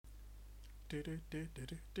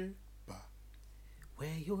Ba. Where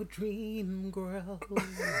your dream grows,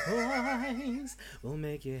 boys will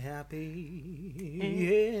make you happy.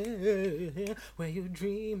 Yeah. Where your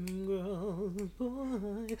dream grows,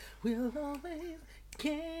 boy will always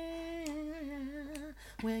care.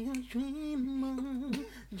 Where your dream on,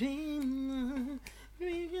 dreams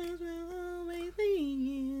will always be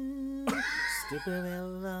you. Stupid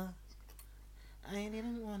Bella, I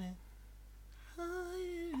didn't want it.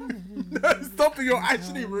 Stop it, you're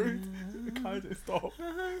actually rude. Kaido, stop.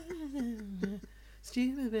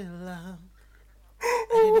 Stupid Bella, I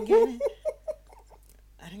didn't get it.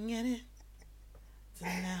 I didn't get it. So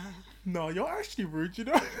now, No, you're actually rude, you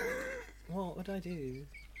know? what did I do?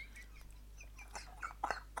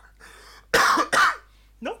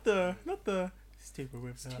 Not the stupid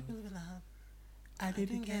whip. Stupid Bella, I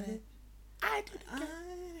didn't get it. I didn't I get it.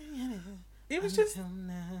 didn't get it. It was just. Until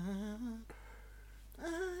now.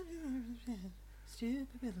 Stupid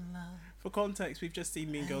Bella. For context, we've just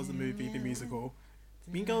seen Mean Girls the movie, the musical.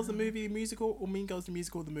 Mean Girls the movie, the musical, or Mean Girls the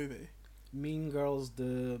musical, the movie? Mean Girls,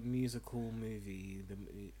 the musical movie.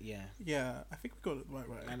 Yeah. Yeah, I think we got it the right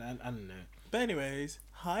way. I don't know. But anyways,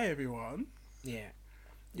 hi everyone. Yeah.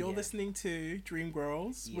 You're Yeah. listening to Dream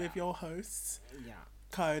Girls Yeah. with your hosts, Yeah.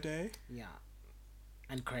 Kaede. Yeah.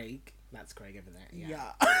 And Craig. That's Craig over there.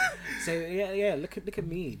 Yeah. Yeah. So yeah. Look at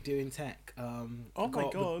me doing tech. Oh my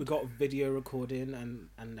God. We got video recording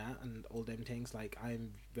and that and all them things. Like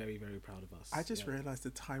I'm very very proud of us. I just Yeah. realised the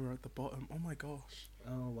timer at the bottom. Oh my gosh.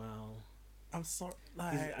 Oh wow. I'm sorry.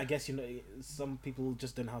 I guess some people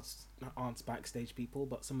just don't have aren't backstage people,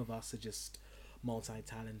 but some of us are just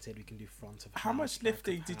multi-talented. We can do front of How house, much back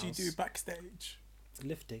lifting of did you house. do backstage?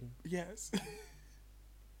 Lifting. Yes.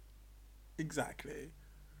 Exactly.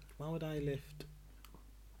 Why would I lift?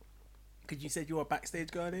 Because you said you were a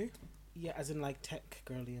backstage girlie. Yeah, as in like tech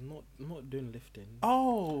girly. I'm not doing lifting.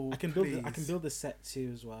 Oh, I can please. build the set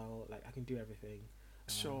too as well. Like I can do everything.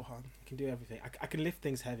 Sure, hun. I can do everything. I can lift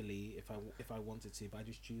things heavily if I wanted to, but I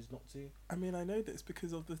just choose not to. I mean, I know this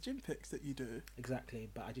because of the gym pics that you do. Exactly,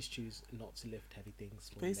 but I just choose not to lift heavy things.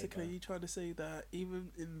 For Basically, later. you trying to say that even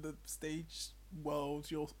in the stage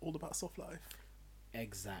world, you're all about soft life.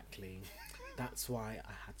 Exactly. That's why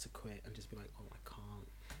I had to quit and just be like, oh,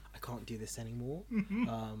 I can't do this anymore.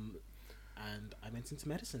 And I went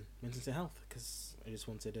into health, because I just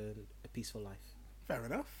wanted a peaceful life. Fair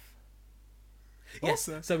enough. Yes.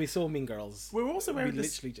 Also, So we saw Mean Girls. we're also wearing We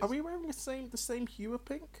this. literally just- Are we wearing the same hue of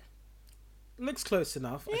pink? Looks close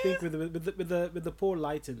enough. I think with the poor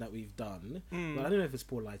lighting that we've done. Mm. Well, I don't know if it's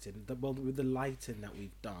poor lighting. With the lighting that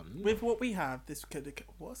we've done, With what we have, what's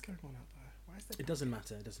going on out there? Why is there? it doesn't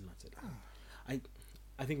matter. It doesn't matter. Ah.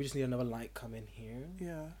 I think we just need another light come in here.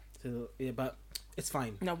 Yeah. But it's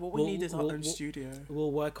fine. Now what we need is our own studio.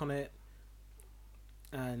 We'll work on it.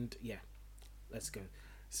 And yeah, let's go.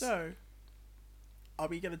 So, are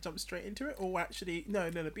we gonna jump straight into it, or actually no?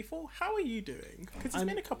 Before, how are you doing? Because it's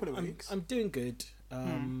been a couple of weeks. I'm doing good.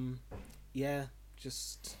 Yeah,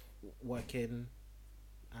 just working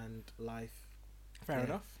and life. Fair yeah.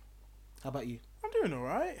 enough. How about you? I'm doing all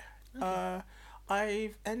right. Okay.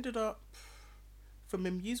 I've ended up, from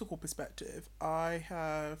a musical perspective, I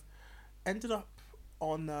have ended up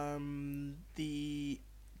on the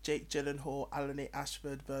Jake Gyllenhaal, Alan A.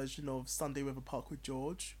 Ashford version of Sunday River Park with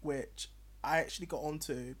George, which I actually got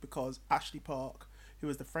onto because Ashley Park, who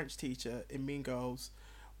was the French teacher in Mean Girls,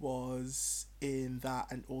 was in that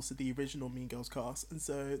and also the original Mean Girls cast, and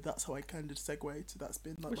so that's how I kind of segued. So that's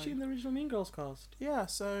been like Was she in the original Mean Girls cast? yeah.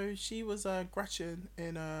 So she was Gretchen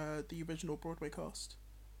in the original Broadway cast.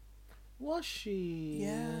 Was she?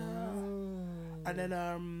 Yeah. And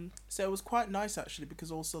then so it was quite nice actually,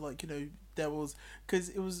 because also like, you know, there was, because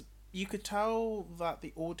it was, you could tell that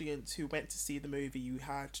the audience who went to see the movie, you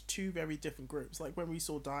had two very different groups. Like when we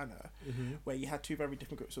saw Dinah, where you had two very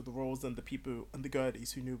different groups of the Royals and the people and the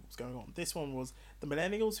Girlies who knew what was going on. This one was the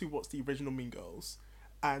millennials who watched the original Mean Girls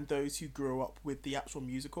and those who grew up with the actual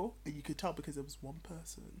musical. And you could tell because there was one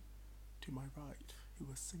person to my right who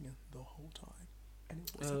was singing the whole time. And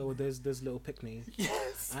it wasn't Oh, me. there's little Pickney.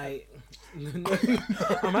 Yes.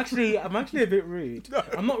 I'm actually a bit rude. No.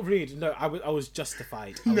 I'm not rude. No, I was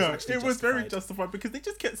justified. I was No, actually it was very justified. justified because they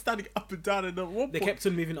just kept standing up and down, and at one They point, kept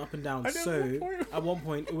on moving up and down. And at So one point- at one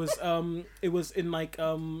point it was in like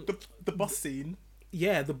the bus scene.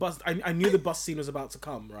 yeah, the bus. I knew the bus scene was about to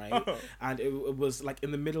come, right? Oh. And it was like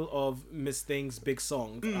in the middle of Miss Thing's big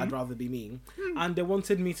song, Mm. I'd Rather Be Me, and they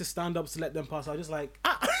wanted me to stand up to let them pass. I was just like,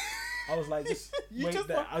 I was like, just You wait just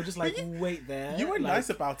there. like- I was just but like, wait there. You were like, nice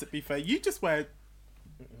about it. Be fair, you just went,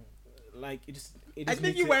 like it just and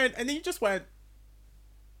then you went, and then you just went.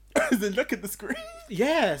 in look at the screen.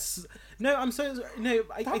 Yes. No, I'm so no.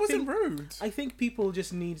 That wasn't rude. I think people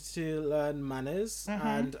just need to learn manners,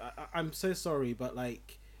 and I'm so sorry, but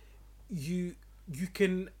like, you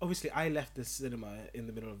can obviously. I left the cinema in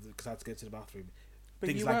the middle of because I had to go to the bathroom. But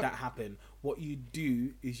Things you like weren't- that happen. What you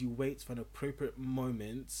do is you wait for an appropriate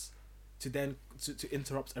moment to then to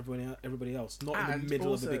interrupt everybody else, not in And the middle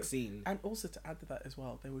of also- a big scene. And also to add to that as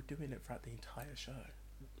well, they were doing it throughout the entire show.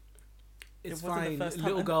 It's it wasn't the fine. first time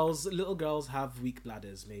Little girls have weak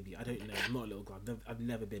bladders. Maybe I don't know. I'm not a little girl. I've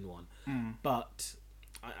never been one. But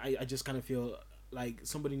I just kind of feel like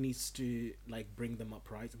somebody needs to like bring them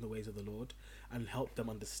upright in the ways of the Lord and help them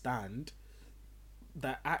understand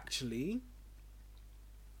that actually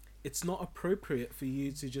it's not appropriate for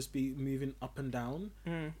you to just be moving up and down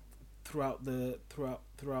throughout the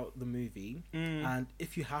movie. And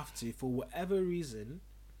if you have to, for whatever reason,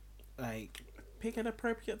 like Pick an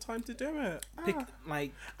appropriate time to do it. pick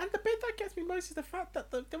like And the bit that gets me most is the fact that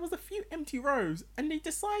there was a few empty rows, and they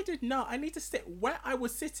decided, no, I need to sit where I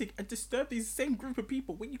was sitting and disturb these same group of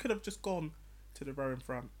people when you could have just gone to the row in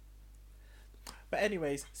front. But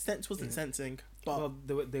anyways, sense wasn't sensing. But well,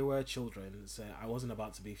 they were children, so I wasn't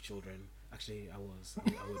about to beef children. Actually, I was.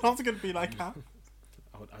 I was gonna be like, huh?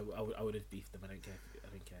 I would have beefed them. I don't care. I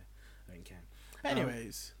don't care.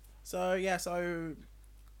 Anyways, so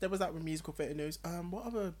there was that with musical theatre news. What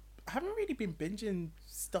other? I haven't really been binging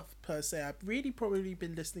stuff per se. I've really probably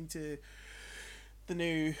been listening to the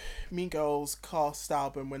new Mean Girls cast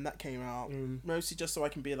album when that came out, mostly just so I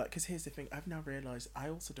can be like. Because here's the thing: I've now realised I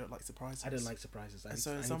also don't like surprises. I don't like surprises. And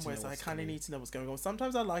so in some ways, I kind of need to know what's going on.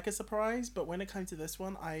 Sometimes I like a surprise, but when it came to this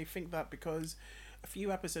one, I think that because a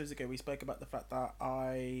few episodes ago we spoke about the fact that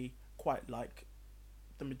I quite like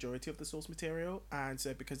the majority of the source material, and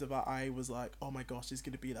so because of that I was like, oh my gosh, it's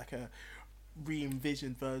going to be like a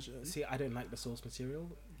re-envisioned version. See, I don't like the source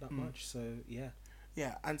material that much, so yeah.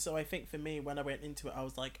 And so I think for me, when I went into it, I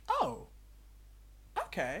was like, oh,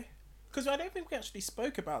 okay, because I don't think we actually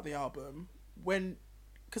spoke about the album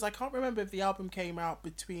because I can't remember if the album came out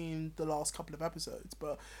between the last couple of episodes,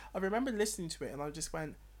 but I remember listening to it and I just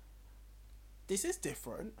went, this is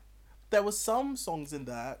different. There were some songs in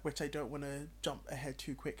there, which I don't want to jump ahead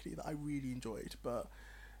too quickly, that I really enjoyed, but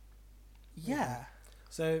yeah.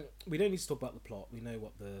 So we don't need to talk about the plot. We know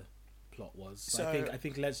what the plot was. So I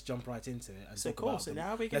think let's jump right into it and So talk cool. about So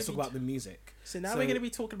now we're let's talk about the music. So now we're going to be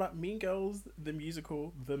talking about Mean Girls, the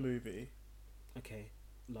musical, the movie. Okay.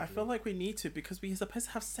 I feel like we need to because we're supposed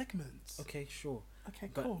to have segments. Okay, sure. Okay,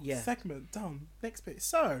 But, cool. yeah. Segment done. Next bit.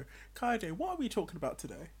 So, Kaide, what are we talking about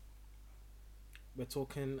today? We're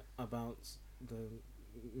talking about the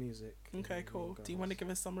music. Okay, in cool. Mean Do you want to Girls. give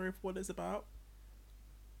a summary of what it's about?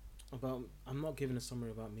 I'm not giving a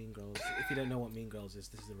summary about Mean Girls. If you don't know what Mean Girls is,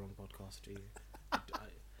 this is the wrong podcast for you.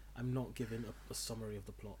 I'm not giving a summary of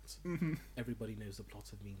the plot. Mm-hmm. Everybody knows the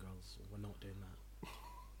plot of Mean Girls. We're not doing that.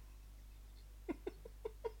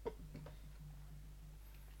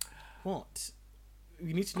 What?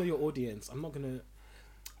 You need to know your audience. I'm not gonna.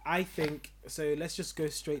 I think so. Let's just go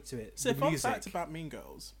straight to it. So, The fun music. fact about Mean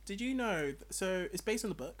Girls. Did you know? So, it's based on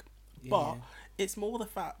the book, Yeah. but it's more the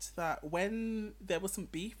fact that when there was some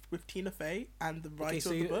beef with Tina Fey and the writer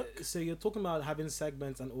of the book. So you're talking about having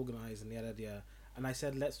segments and organized and yada yada. And I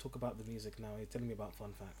said, let's talk about the music now. You're telling me about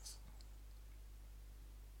fun facts.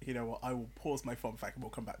 You know what? I will pause my fun fact and we'll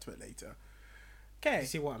come back to it later. You Okay.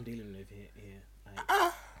 see what I'm dealing with here?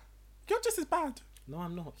 You're just as bad. No,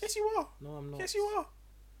 I'm not. Yes, you are. No, I'm not. Yes, you are.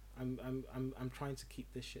 I'm trying to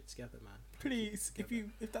keep this shit together, man. Please,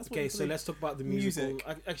 if that's what Okay, you so believe. let's talk about the musical.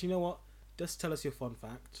 Actually, you know what? Just tell us your fun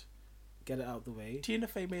fact. Get it out of the way. Tina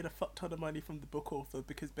Fey made a fuck ton of money from the book author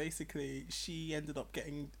because basically she ended up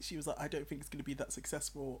she was like, I don't think it's going to be that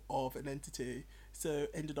successful of an entity. So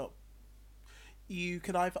ended up, you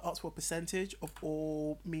can either ask for a percentage of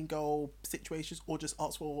all Mean Girl situations or just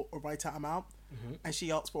ask for a right out amount. Mm-hmm. And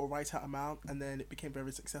she asked for a right out amount and then it became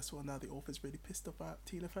very successful and now the author's really pissed off at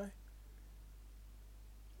Tina Fey.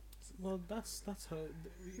 Well, that's her.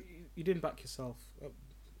 You didn't back yourself.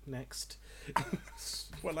 Next.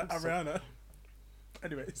 Well, like Ariana.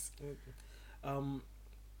 Anyways.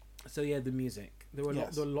 So yeah, the music. There were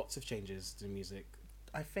Yes. there were lots of changes to the music.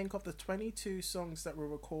 I think of the 22 songs that were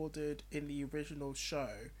recorded in the original show,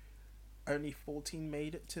 only 14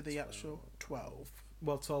 made it to the actual 12.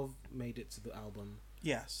 Well, 12 made it to the album.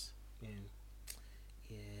 Yes. Yeah.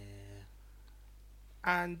 Yeah.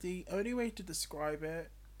 And the only way to describe it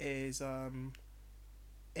is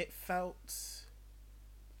it felt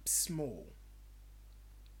small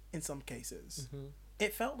in some cases. Mm-hmm.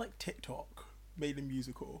 It felt like TikTok made a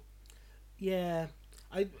musical. Yeah.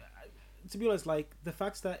 to be honest, like the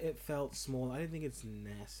fact that it felt small, I don't think it's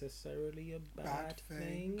necessarily a bad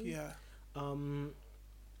thing. Yeah.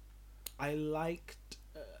 I liked.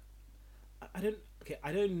 I don't. Okay,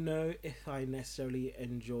 I don't know if I necessarily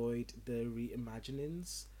enjoyed the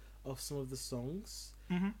reimaginings of some of the songs,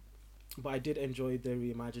 Mm-hmm. but I did enjoy the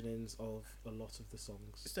reimaginings of a lot of the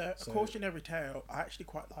songs. So, A Cautionary Tale, I actually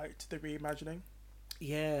quite liked the reimagining.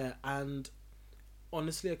 Yeah, and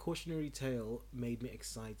honestly, A Cautionary Tale made me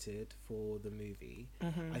excited for the movie.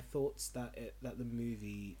 Mm-hmm. I thought that the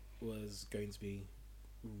movie was going to be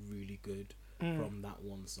really good Mm. from that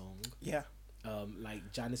one song. Yeah.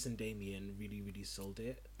 Like Janice and Damien really, really sold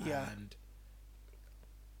it. Yeah. And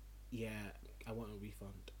yeah, I want a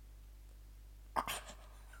refund.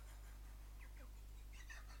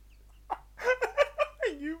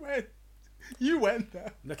 You went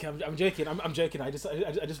there. Okay, I'm joking. I'm joking. I just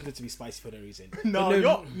wanted to be spicy for no reason. No,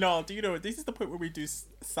 But no. Do you know what? This is the point where we do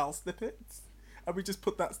Sal snippets, and we just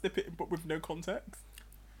put that snippet in, but with no context.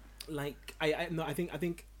 like I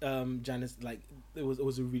think Janice, like it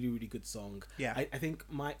was a really, really good song. Yeah. I think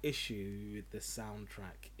my issue with the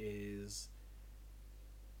soundtrack is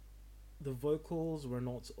the vocals were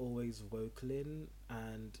not always vocaling,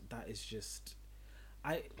 and that is just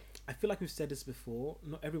I feel like we've said this before.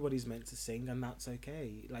 Not everybody's meant to sing, and that's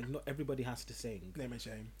okay. Like not everybody has to sing. Name and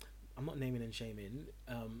shame. I'm not naming and shaming.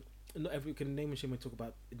 Not every can name and shame when we talk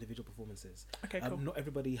about individual performances. Okay, cool. Not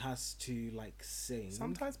everybody has to like sing.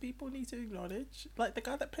 Sometimes people need to acknowledge, like the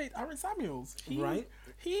guy that played Aaron Samuels. Right.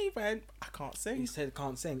 He went, I can't sing. He said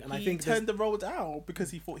can't sing, and He I think turned the role down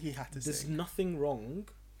because he thought he had to there's sing. nothing wrong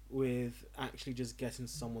with actually just getting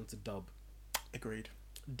someone to dub. Agreed.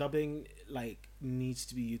 Dubbing like needs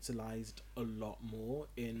to be utilized a lot more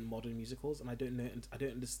in modern musicals, and I don't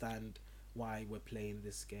understand why we're playing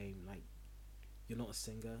this game. Like, you're not a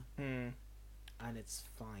singer, and it's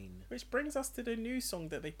fine. Which brings us to the new song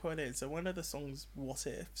that they put in. So one of the songs, "What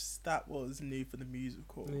Ifs," that was new for the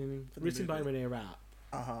musical. For the Written by movie. Renee Rapp.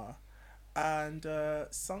 And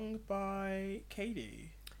sung by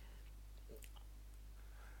Katie.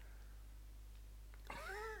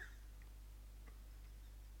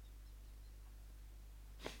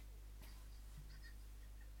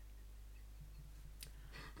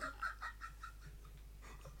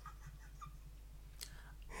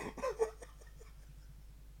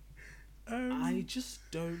 I just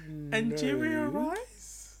don't know. Angeria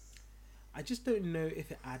Rice? I just don't know if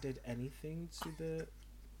it added anything to the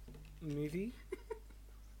movie.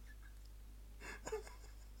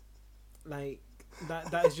 Like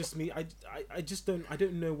that is just me. I just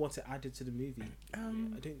don't know what it added to the movie. I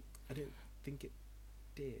don't think it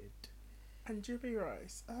did. Angeria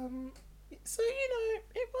Rice. So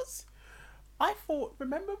it was. I thought.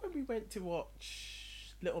 Remember when we went to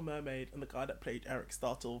watch Little Mermaid and the guy that played Eric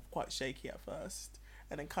started off quite shaky at first,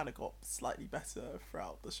 and then kind of got slightly better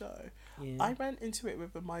throughout the show. Yeah. I went into it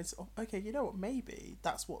with the mindset of, okay, you know what? Maybe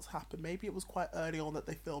that's what's happened. Maybe it was quite early on that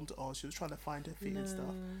they filmed. Oh, she was trying to find her feet and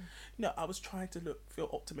stuff. No, I was trying to feel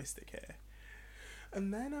optimistic here,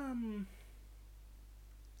 and then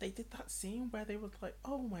they did that scene where they were like,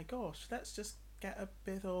 oh my gosh, let's just get a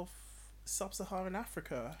bit of sub-Saharan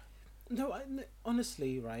Africa. No,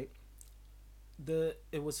 honestly, right.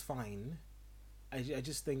 It was fine. I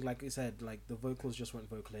just think, like I said, like the vocals just weren't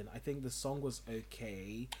vocaling. I think the song was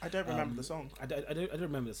okay. I don't remember the song. I don't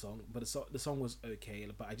remember the song, but the song was okay.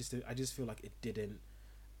 But I just feel like it didn't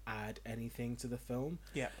add anything to the film.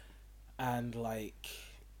 Yeah. And like,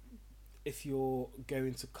 if you're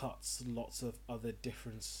going to cut lots of other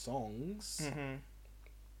different songs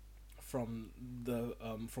from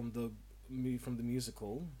the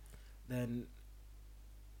musical, then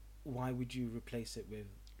why would you replace it with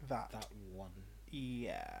that one?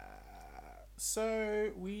 Yeah.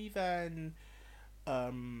 So we then,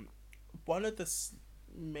 one of the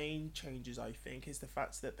main changes I think is the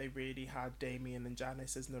fact that they really had Damien and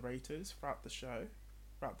Janice as narrators throughout the show,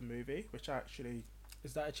 throughout the movie, which actually.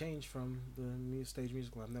 Is that a change from the stage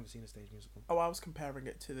musical? I've never seen a stage musical. Oh, I was comparing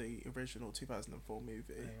it to the original 2004 movie.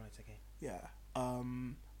 Oh, right, okay. Yeah.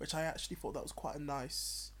 Which I actually thought that was quite a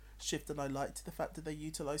nice shift, and I liked the fact that they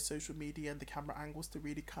utilised social media and the camera angles to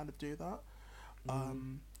really kind of do that.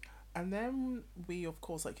 And then we, of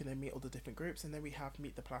course, meet all the different groups, and then we have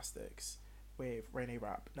Meet the Plastics with Renee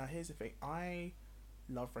Rapp. Now, here's the thing. I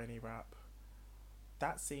love Renee Rapp.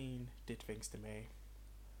 That scene did things to me.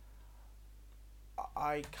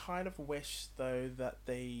 I kind of wish, though, that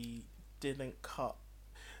they didn't cut.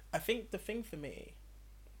 I think the thing for me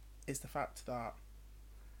is the fact that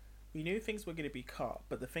we knew things were going to be cut,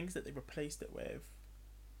 but the things that they replaced it with,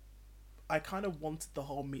 I kind of wanted the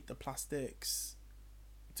whole Meet the Plastics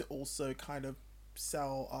to also kind of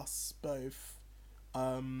sell us both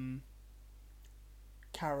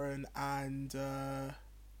Karen and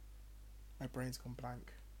my brain's gone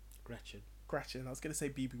blank. Gretchen. I was gonna say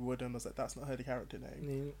BB Wood, and I was like, that's not her character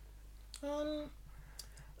name. And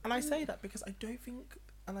I say that because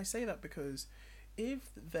if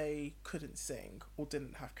they couldn't sing or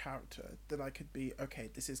didn't have character, then I could be okay.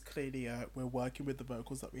 This is clearly we're working with the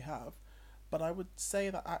vocals that we have. But I would say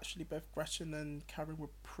that actually both Gretchen and Karen were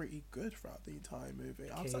pretty good throughout the entire movie.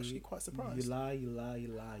 I was actually quite surprised. You lie. You're a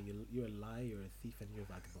liar. You're a thief, and you're a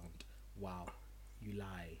vagabond. Wow, you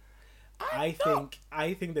lie. I think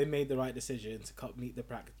they made the right decision to meet the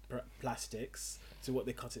plastics to what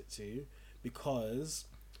they cut it to, because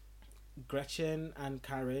Gretchen and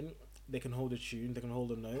Karen, they can hold a tune, they can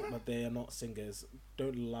hold a note, but they are not singers.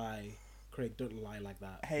 Don't lie, Craig. Don't lie like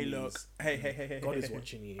that. Hey, please. Look. Hey. God is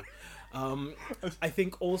watching you. I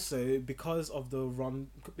think also because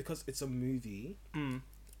it's a movie and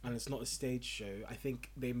it's not a stage show. I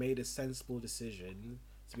think they made a sensible decision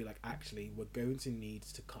to be like, actually, we're going to need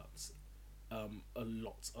to cut a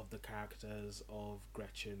lot of the characters of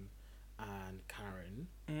Gretchen and Karen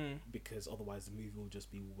because otherwise the movie will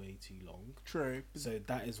just be way too long. True. So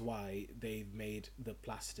that is why they've made the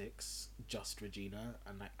plastics just Regina,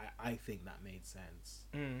 and I think that made sense.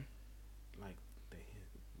 Like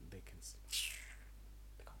they can't sing shit.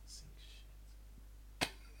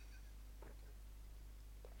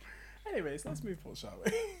 Anyways, let's move on, shall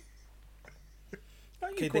we?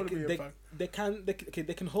 Okay,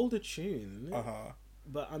 they can hold a tune,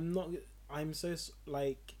 but I'm so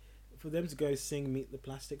like, for them to go sing "Meet the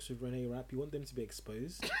Plastics" with Renee Rapp, you want them to be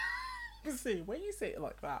exposed. See, when you say it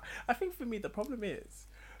like that, I think for me the problem is,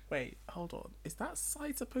 wait, hold on, is that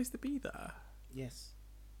side supposed to be there? Yes.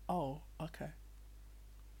 Oh, okay.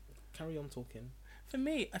 Carry on talking. For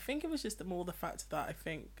me, I think it was just more the fact that I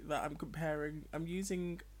think that I'm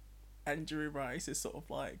using Andrew Rice is sort of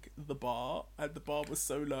like the bar, and the bar was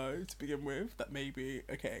so low to begin with that maybe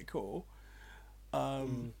okay, cool. I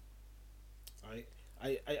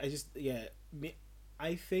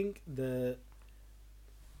think the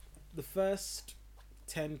first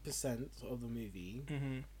 10% of the movie,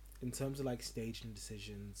 in terms of like staging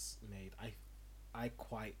decisions made, I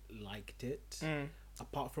quite liked it.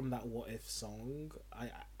 Apart from that "What If" song,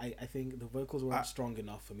 I think the vocals weren't strong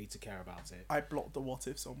enough for me to care about it. I blocked the "What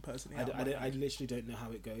If" song personally. I literally don't know how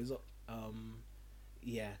it goes.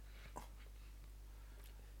 Yeah.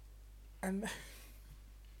 And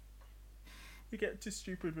we get to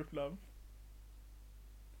 "Stupid with Love."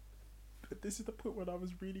 But this is the point when I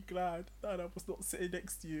was really glad that I was not sitting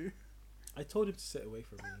next to you. I told him to sit away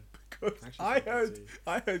from me. Because I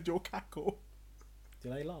heard your cackle.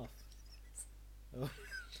 Did I laugh? Oh.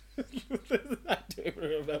 I don't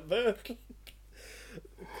remember.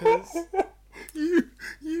 Because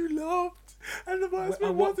you laughed, and the worst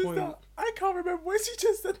thing was is that I can't remember when she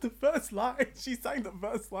just said the first line. She sang the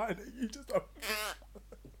first line, and you just.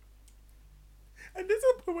 And this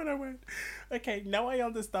is the point when I went, okay, now I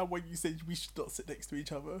understand why you said we should not sit next to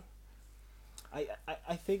each other. I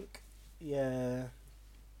think, yeah,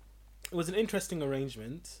 it was an interesting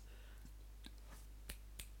arrangement.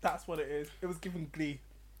 That's what it is. It was given Glee,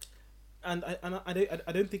 and I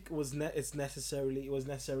don't think it was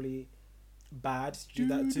necessarily bad to do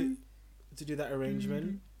that to do that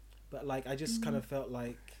arrangement, but like I just kind of felt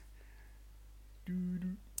like,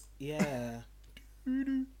 yeah.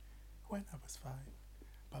 When I was 5,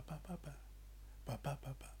 ba ba ba ba ba ba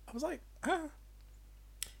ba ba. I was like, ah.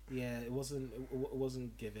 Yeah, it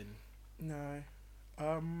wasn't given. No,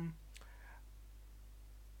 I'm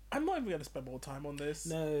not even gonna spend more time on this.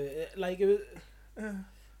 No, it was.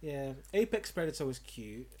 Yeah, Apex Predator was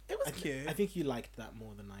cute. It was cute. I think you liked that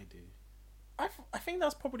more than I do. I think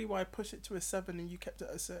that's probably why I pushed it to a 7 and you kept it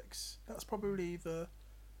at a 6. That's probably the.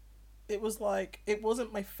 It was like, it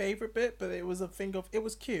wasn't my favourite bit, but it was a thing of, it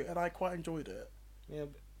was cute and I quite enjoyed it. Yeah,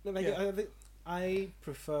 but like, yeah. I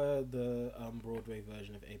prefer the Broadway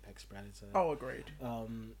version of Apex Predator. Oh, agreed.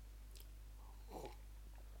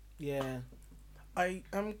 Yeah. I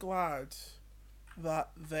am glad that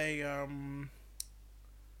they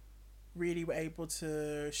really were able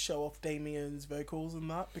to show off Damien's vocals and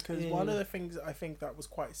that, because one of the things I think that was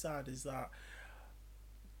quite sad is that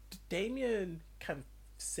Damien can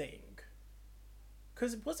sing.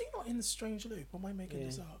 Because was he not in The Strange Loop? Or am I making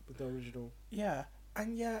this up? With the original. Yeah,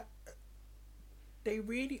 and yet they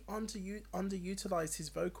really underutilized his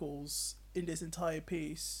vocals in this entire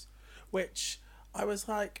piece, which I was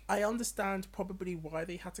like, I understand probably why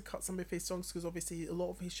they had to cut some of his songs, because obviously a lot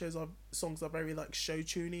of his songs are very like show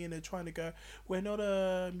tuney, and they're trying to go, we're not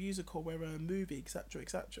a musical, we're a movie, etc.,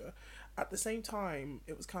 etc. At the same time,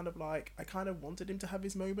 it was kind of like I kind of wanted him to have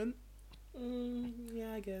his moment.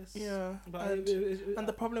 Yeah, I guess. Yeah, but and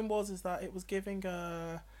the problem was is that it was giving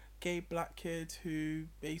a gay black kid who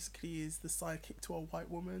basically is the sidekick to a white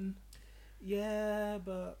woman. Yeah,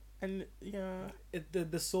 but And yeah,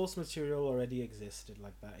 the source material already existed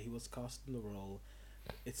like that. He was cast in the role.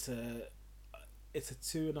 It's a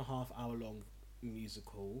 2.5 hour long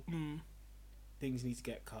musical. Things need to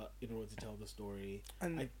get cut in order to tell the story.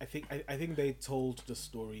 And I think they told the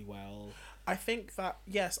story well. I think that,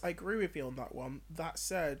 yes, I agree with you on that one. That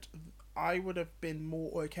said, I would have been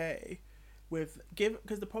more okay with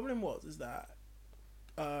because the problem is that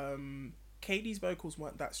Katie's vocals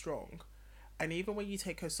weren't that strong, and even when you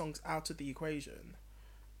take her songs out of the equation,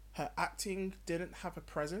 her acting didn't have a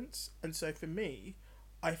presence. And so for me,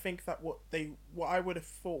 I think that what I would have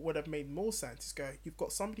thought would have made more sense is you've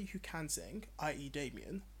got somebody who can sing, i.e.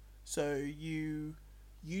 Damien, so you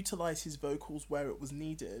utilize his vocals where it was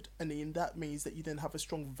needed, and then that means that you then have a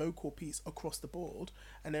strong vocal piece across the board.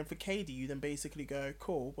 And then for Katie, you then basically go,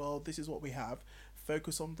 cool, well, this is what we have,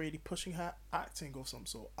 focus on really pushing her acting of some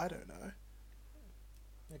sort. I don't know,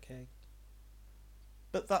 okay,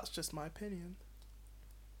 but that's just my opinion.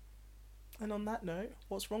 And on that note,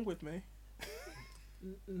 what's wrong with me?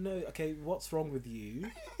 No, okay, what's wrong with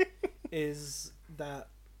you is that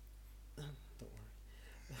don't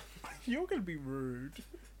worry. You're gonna be rude.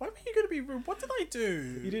 Why are you gonna be rude? What did I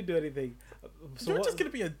do? You didn't do anything. So you're just gonna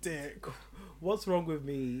be a dick. What's wrong with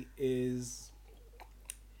me is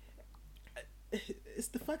it's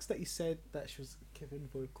the facts that you said that she was given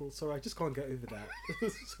vocals. Sorry, I just can't get over that.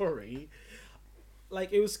 Sorry.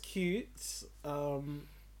 Like, it was cute.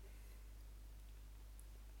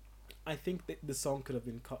 I think that the song could have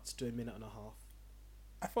been cut to 1.5 minutes.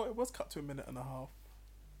 I thought it was cut to 1.5 minutes.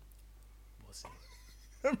 Was it?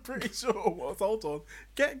 I'm pretty sure it was. Hold on.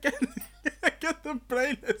 Get the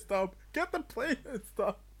playlist up. Get the playlist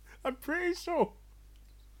up. I'm pretty sure.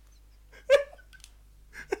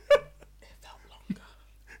 It felt longer.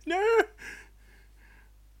 No.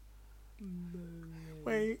 No.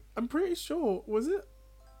 Wait, I'm pretty sure. Was it?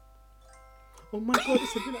 Oh my god,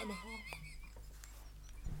 it's 1.5 minutes.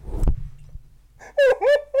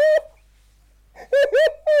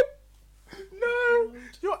 No,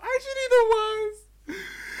 you're actually the worst.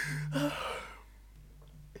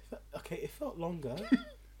 Okay, it felt longer.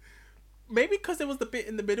 Maybe because there was the bit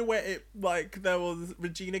in the middle where it, like, there was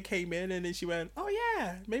Regina came in and then she went, oh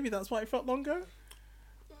yeah, maybe that's why it felt longer.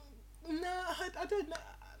 No, I don't know.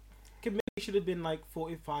 Okay, maybe it should have been like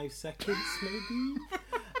 45 seconds, maybe.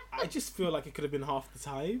 I just feel like it could have been half the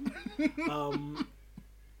time.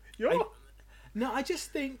 I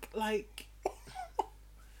just think, like,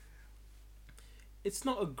 it's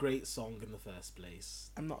not a great song in the first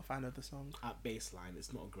place. I'm not a fan of the song. At baseline,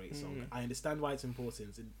 it's not a great song. I understand why it's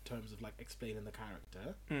important in terms of, like, explaining the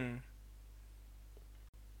character.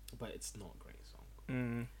 But it's not a great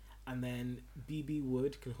song. And then BB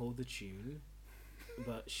Wood can hold the tune,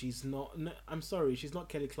 but she's not. No, I'm sorry, she's not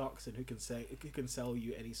Kelly Clarkson who can sell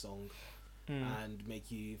you any song and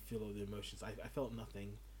make you feel all the emotions. I felt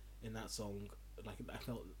nothing in that song. Like,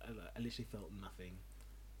 I literally felt nothing.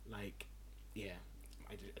 Like, yeah,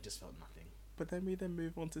 I just felt nothing. But then we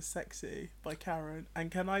move on to Sexy by Karen. And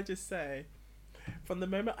can I just say, from the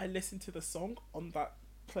moment I listened to the song on that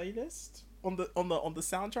playlist, on the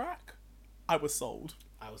soundtrack, I was sold.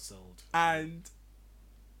 And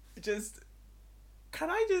just, can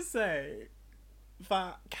I just say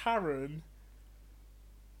that Karen,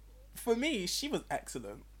 for me, she was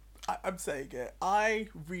excellent. I'm saying it. I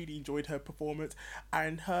really enjoyed her performance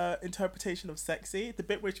and her interpretation of Sexy. The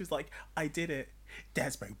bit where she was like, I did it.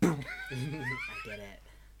 Desmond, boom. I did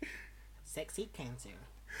it. Sexy cancer.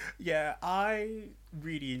 Yeah, I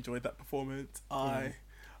really enjoyed that performance. I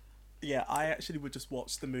actually would just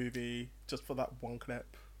watch the movie just for that one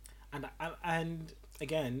clip. And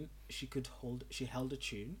again, she held a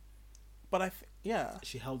tune. But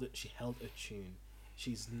she held a tune.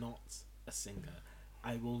 She's not a singer.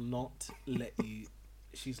 I will not let you.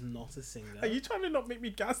 She's not a singer. Are you trying to not make me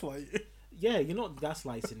gaslight you? Yeah, you're not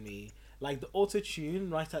gaslighting me. Like, the auto tune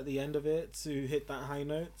right at the end of it to hit that high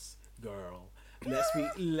notes, girl.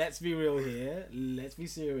 Let's be real here. Let's be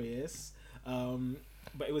serious.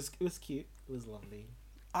 But it was cute. It was lovely.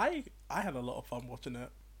 I had a lot of fun watching it.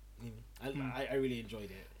 I really enjoyed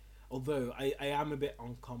it. Although I am a bit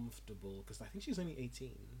uncomfortable because I think she's only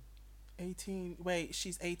 18. 18. Wait,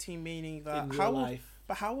 she's 18, meaning that in real life.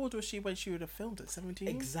 But how old was she when she would have filmed it? 17?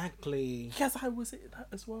 Exactly. Yes, I was in that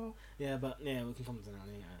as well. Yeah, but yeah, we can come to that.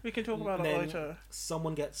 Yeah. We can talk about it Then later.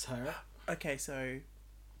 Someone gets hurt. Okay, so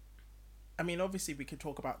I mean, obviously we could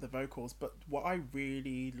talk about the vocals, but what I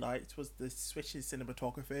really liked was the switch in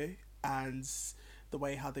cinematography and the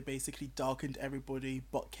way how they basically darkened everybody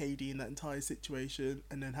but Katie in that entire situation,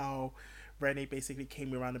 and then how Renee basically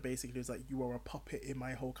came around and basically was like, "You are a puppet in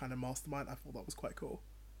my whole kind of mastermind." I thought that was quite cool.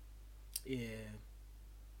 Yeah.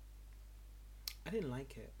 I didn't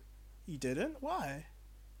like it. You didn't? Why?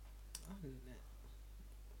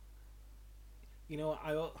 You know,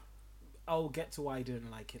 I'll get to why I didn't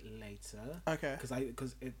like it later. Okay.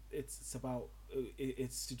 Because it's about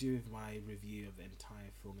it's to do with my review of the entire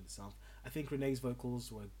film itself. I think Renee's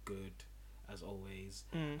vocals were good as always.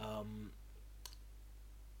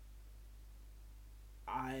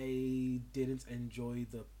 I didn't enjoy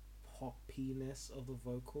the poppiness of the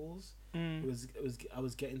vocals. I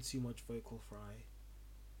was getting too much vocal fry.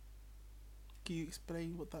 Can you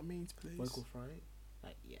explain what that means, please? Vocal fry,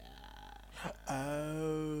 like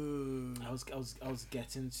Oh. I was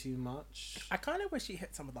getting too much. I kind of wish he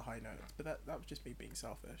hit some of the high notes, but that was just me being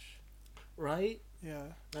selfish. Right?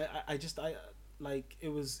 Yeah. I like it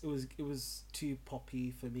was too poppy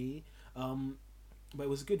for me. But it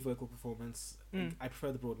was a good vocal performance. I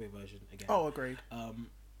prefer the Broadway version again. Oh, agreed.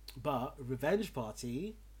 But Revenge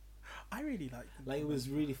Party, I really liked it. like, it was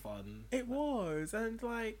really fun. It was, and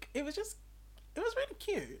like it was really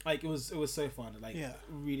cute. Like it was so fun. Like, yeah,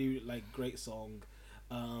 really, like, great song.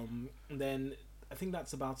 And then I think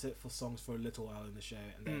that's about it for songs for a little while in the show,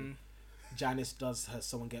 and then Janice does her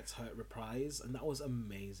 "Someone Gets Hurt" reprise, and that was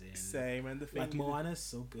amazing. Same, and the thing like, Moana's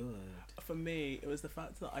so good. For me, it was the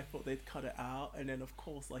fact that I thought they'd cut it out, and then of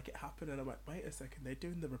course, like, it happened, and I'm like, wait a second, they're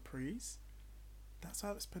doing the reprise. That's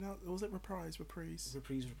how it's pronounced. Was it reprise? Reprise.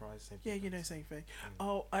 Same yeah, you know, same thing.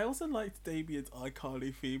 Oh, I also liked Damien's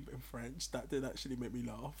iCarly theme in French. That did actually make me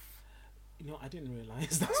laugh. You know, I didn't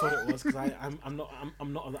realize that's what it was, because I'm not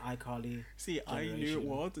of the iCarly. See, generation. I knew it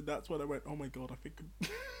was, and that's when I went, oh my god, I think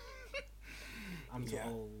I'm too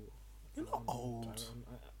old. You're not old.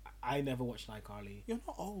 I never watched iCarly. You're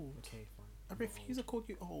not old. Okay, fine. I refuse to call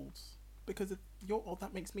you old, because if you're old,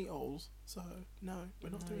 that makes me old. So no,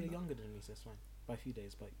 we're not doing. You're younger than me, so it's fine by a few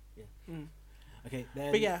days. But yeah. Okay,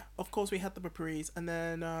 then. But yeah, of course we had the reprise, and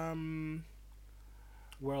then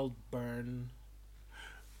World Burn.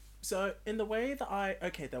 So in the way that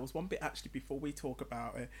there was one bit actually before we talk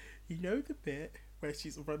about it. You know the bit where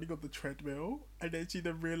she's running on the treadmill, and then she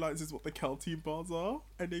then realizes what the Kelteen bars are,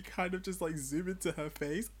 and they kind of just like zoom into her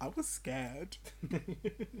face. I was scared.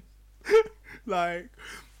 Like,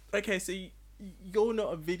 okay, so you're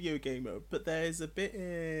not a video gamer, but there's a bit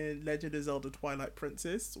in Legend of Zelda Twilight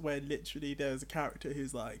Princess where literally there's a character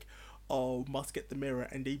who's like, oh, must get the mirror,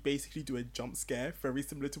 and they basically do a jump scare very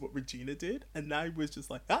similar to what Regina did, and I was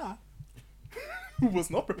just like,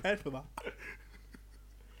 was not prepared for that.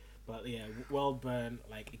 But yeah, World Burn,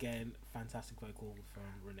 like, again, fantastic vocal from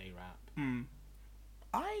Renee Rapp.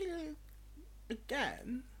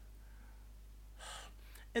 Again,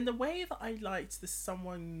 in the way that I liked the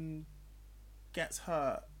Someone Gets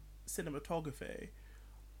Hurt cinematography,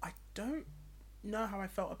 I don't know how I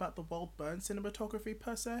felt about the World Burn cinematography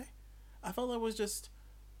per se. I felt there was just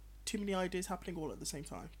too many ideas happening all at the same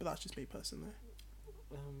time, but that's just me personally.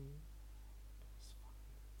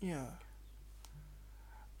 Yeah.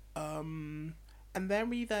 And then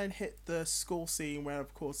we hit the school scene where,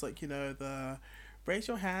 of course, like, you know, the raise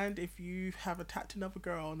your hand if you have attacked another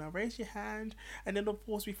girl. Now raise your hand. And then, of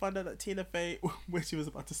course, we find out that Tina Fey, when she was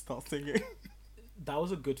about to start singing. That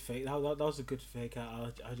was a good fake. That was a good fake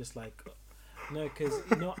out. I just like, no, because,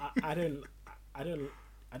 you know, I don't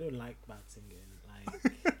like bad singing.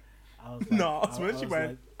 Like, I was like, no, I swear she went,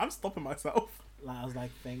 like, I'm stopping myself. Like, I was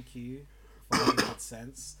like, thank you for having that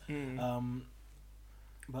sense.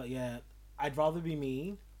 But yeah, I'd Rather Be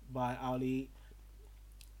Me by Ali.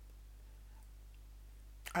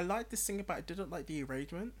 I liked the singing, but I didn't like the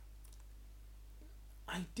arrangement.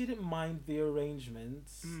 I didn't mind the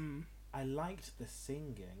arrangements. I liked the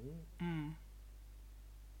singing.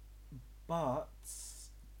 But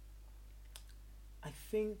I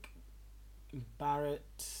think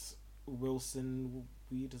Barrett Wilson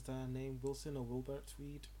Weed, is that her name? Wilson or Wilbert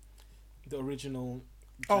Weed? The original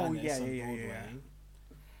Janice on Broadway.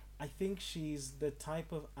 I think she's the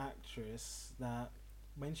type of actress that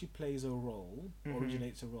when she plays a role,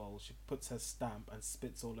 originates a role, she puts her stamp and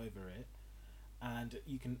spits all over it, and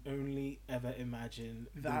you can only ever imagine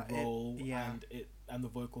that the role and the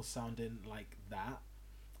vocal sounding like that.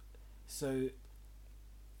 So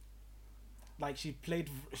like she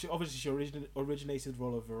originated the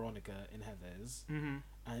role of Veronica in Heathers,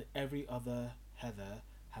 and every other Heather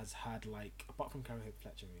has had, like, apart from Carrie Hope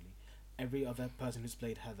Fletcher, really, every other person who's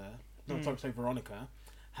played Heather, sorry, Veronica,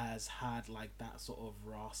 has had like that sort of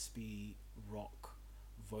raspy rock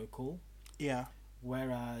vocal. Yeah.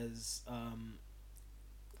 Whereas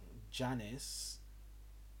Janice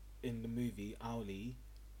in the movie Owly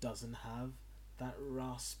doesn't have that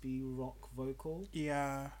raspy rock vocal.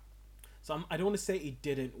 Yeah. So I don't want to say it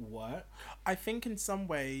didn't work. I think in some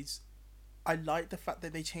ways, I like the fact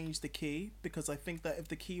that they changed the key, because I think that if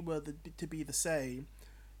the key were to be the same,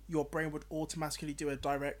 your brain would automatically do a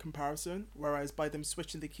direct comparison. Whereas by them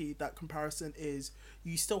switching the key, that comparison is,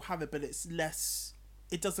 you still have it, but it's less.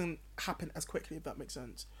 It doesn't happen as quickly, if that makes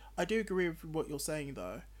sense. I do agree with what you're saying,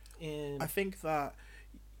 though. I think that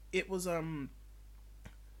it was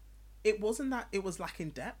it wasn't that it was lacking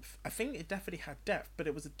depth. I think it definitely had depth, but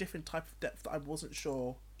it was a different type of depth that I wasn't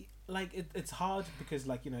sure. Like it's hard because,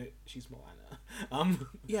 like, you know, she's Moana.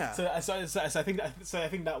 Yeah. So I think that's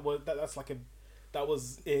like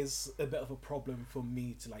is a bit of a problem for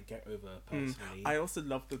me to, like, get over personally. I also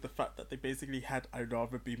loved the fact that they basically had "I'd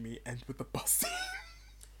Rather Be Me" end with the bus.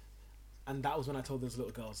 And that was when I told those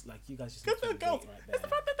little girls, like, you guys just Good little girls. Right It's the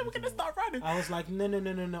fact that they were gonna start running. I was like, no,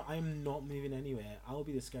 I'm not moving anywhere. I'll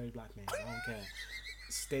be the scary black man. I don't care.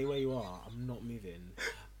 Stay where you are. I'm not moving.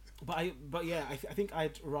 But yeah, I think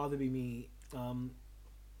I'd rather be me.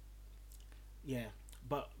 Yeah,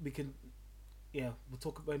 but we can. Yeah, we'll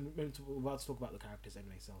talk we're about to talk about the characters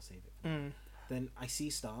anyway, so I'll save it. Then I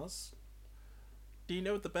See Stars. Do you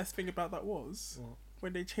know what the best thing about that was? What?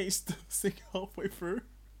 When they changed the sing halfway through.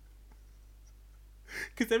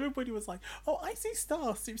 Because everybody was like, "Oh, I See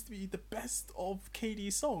Stars seems to be the best of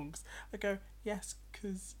KD's songs." I go, "Yes,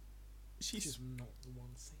 because she's not the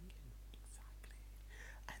one singing." Exactly.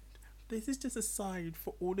 And this is just a sign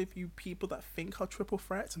for all of you people that think are triple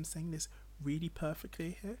threats. I'm saying this really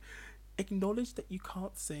perfectly here. Acknowledge that you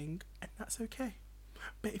can't sing, and that's okay.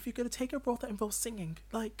 But if you're gonna take a role that involves singing,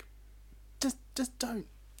 like, just don't.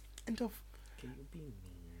 End of. Can you be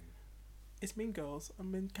mean? It's Mean Girls.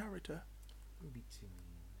 I'm in character. Don't be too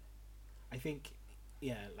mean. I think,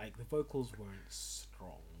 yeah, like, the vocals weren't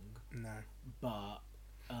strong. No. But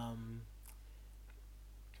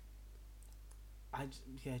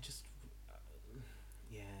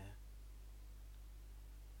yeah.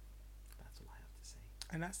 That's all I have to say.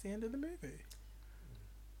 And that's the end of the movie.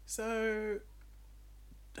 So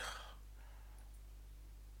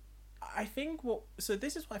I think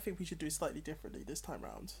this is what I think we should do slightly differently this time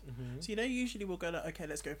round. So, you know, usually we'll go like, okay,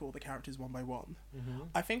 let's go for all the characters one by one.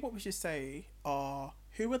 I think what we should say are,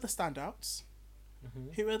 who are the standouts,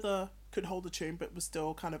 who are the could hold a tune but was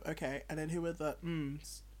still kind of okay, and then who are the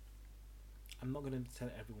mms. I'm not going to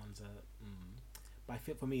tell everyone's a but I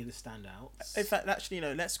feel for me the standouts. In fact, actually,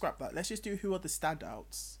 no, let's scrap that. Let's just do who are the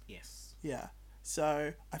standouts. Yes. Yeah.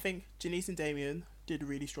 So I think Janice and Damien did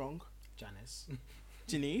really strong. Janice.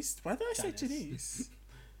 Janice? Why did I say Janice?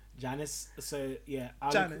 Janice. So yeah,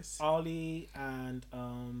 Janice. Ali and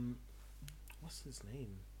what's his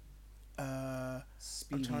name? I'm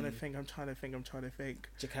trying to think.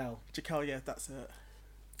 Jaquel, yeah, that's it.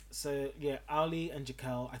 So yeah, Ali and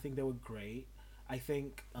Jaquel, I think they were great. I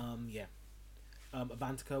think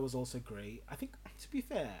Avantika was also great. I think, to be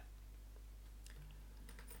fair,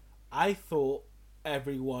 I thought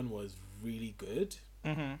everyone was really good.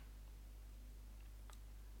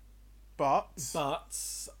 But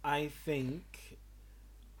I think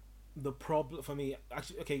the problem for me,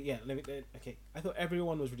 actually, I thought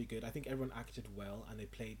everyone was really good. I think everyone acted well and they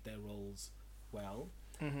played their roles well.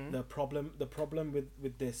 The problem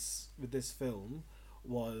with this film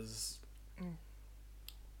was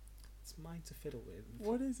it's mine to fiddle with.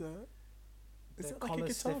 What is it? Is the it like collar a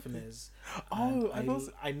guitar stiffeners.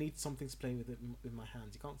 I need something to play with it with my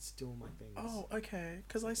hands. You can't steal my things. Oh, okay.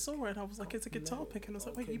 Because I saw it and I was like, it's a guitar pick, and I was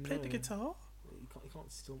like, wait, you played the guitar? You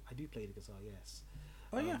can't steal. I do play the guitar, yes.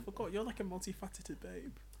 Oh yeah, I forgot. You're like a multifaceted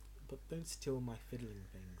babe. But don't steal my fiddling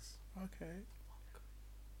things. Okay.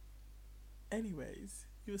 Anyways,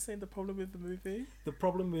 you were saying the problem with the movie? The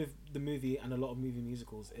problem with the movie and a lot of movie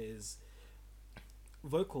musicals is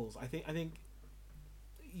vocals. I think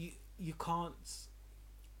you can't.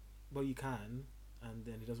 Well, you can, and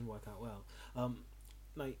then it doesn't work out well.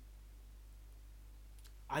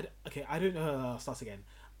 I don't know. I'll start again.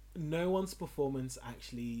 No one's performance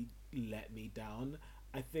actually let me down.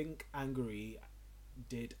 I think Angry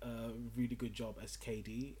did a really good job as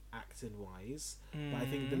KD, acting wise. But I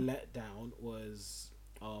think the letdown was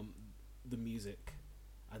the music.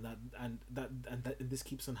 and this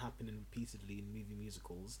keeps on happening repeatedly in movie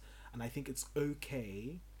musicals, and I think it's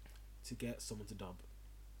okay to get someone to dub.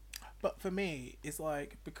 But for me, it's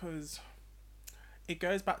like, because it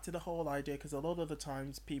goes back to the whole idea, because a lot of the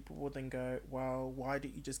times people will then go, well, why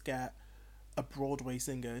didn't you just get a Broadway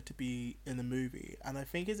singer to be in the movie? And I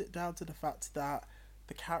think, is it down to the fact that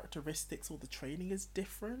the characteristics or the training is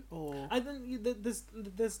different, or I think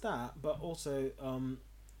there's that, but also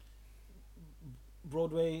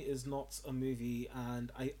Broadway is not a movie,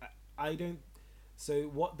 and I don't. So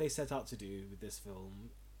what they set out to do with this film,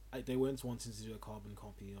 they weren't wanting to do a carbon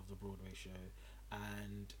copy of the Broadway show,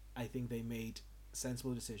 and I think they made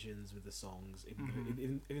sensible decisions with the songs,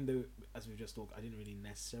 even though, as we've just talked, I didn't really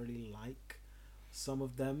necessarily like some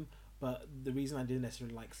of them. But the reason I didn't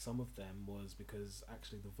necessarily like some of them was because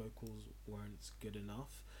actually the vocals weren't good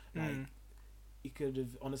enough. Like, you could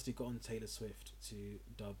have honestly gotten Taylor Swift to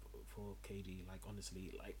dub for KD. Like,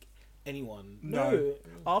 honestly, like, anyone. No.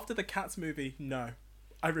 After the Cats movie, no.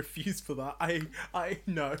 I refuse for that. I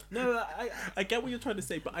no. No, I get what you're trying to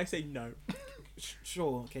say, but I say no.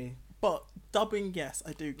 Sure, okay. But dubbing, yes,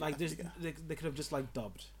 I do. Like, they could have just, like,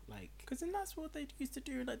 dubbed. Like, because then that's what they used to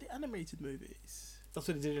do in, like, the animated movies. That's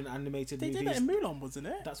what they did in animated movies. They did it in Mulan, wasn't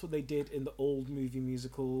it? That's what they did in the old movie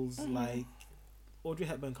musicals. Like, Audrey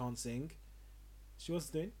Hepburn can't sing. She was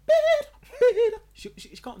doing. She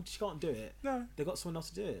can't do it. No. They got someone else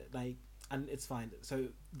to do it. Like, and it's fine. So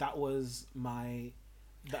that was my.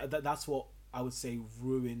 That's what I would say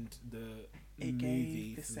ruined the it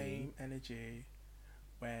movie. Gave the same energy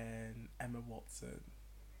when Emma Watson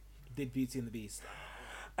did Beauty and the Beast.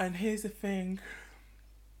 And here's the thing.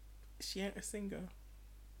 She ain't a singer.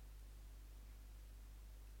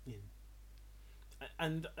 Yeah.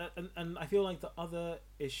 And I feel like the other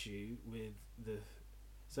issue with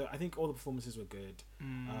so I think all the performances were good.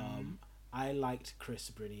 I liked Chris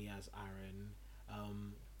Brinney as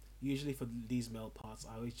Aaron. Usually for these male parts,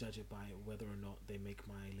 I always judge it by whether or not they make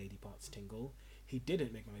my lady parts tingle. He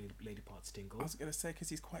didn't make my lady parts tingle. I was gonna say, because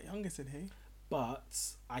he's quite young, isn't he?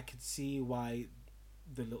 But I could see why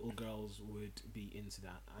the little girls would be into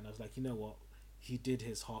that, and I was like, you know what, he did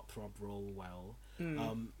his heartthrob role well.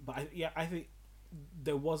 But I think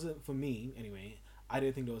there wasn't, for me anyway, I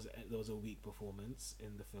don't think there was a weak performance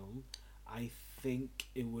in the film. I think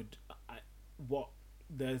it would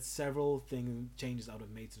there's several changes I would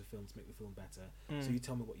have made to the film to make the film better. So you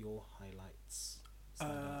tell me what your highlights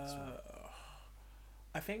were.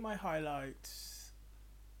 I think my highlights,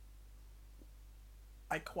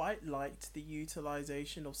 I quite liked the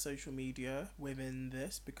utilization of social media within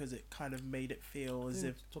this, because it kind of made it feel as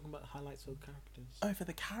if... Talking about highlights for the characters. Oh, for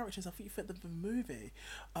the characters. I thought you fit the movie.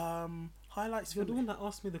 Highlights You're for... the one that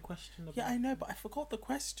asked me the question about... Yeah, I know, but I forgot the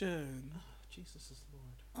question. Oh, Jesus is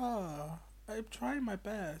Lord. Oh, I'm trying my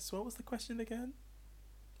best. What was the question again?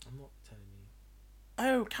 I'm not telling you.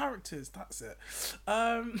 Oh, characters. That's it.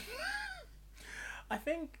 I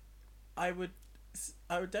think I would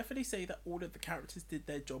definitely say that all of the characters did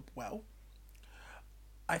their job well.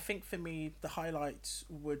 I think for me, the highlights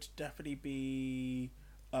would definitely be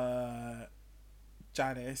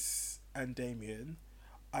Janice and Damien.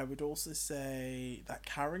 I would also say that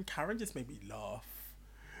Karen just made me laugh.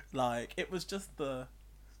 Like, it was just the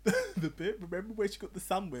bit. Remember where she got the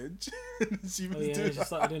sandwich? And she was she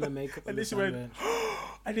started doing her makeup and then she went,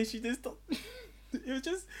 and then she just... It was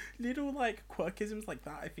just little, like, quirkisms like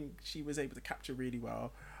that. I think she was able to capture really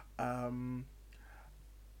well.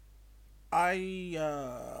 I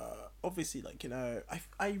obviously, like, you know,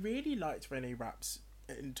 I really liked Renee Rapp's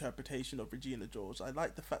interpretation of Regina George. I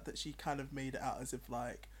liked the fact that she kind of made it out as if,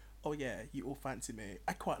 like, oh yeah, you all fancy me.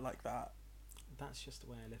 I quite like that. That's just the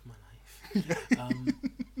way I live my life.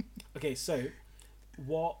 Okay, so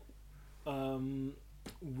what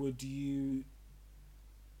would you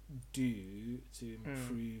do to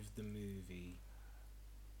improve the movie?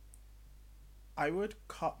 I would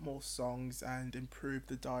cut more songs and improve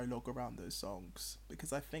the dialogue around those songs,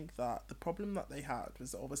 because I think that the problem that they had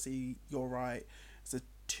was that, obviously, you're right, it's a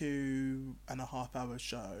 2.5 hour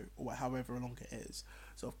show, or however long it is,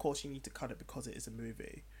 so of course you need to cut it because it is a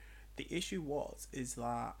movie. The issue is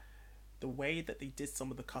that the way that they did some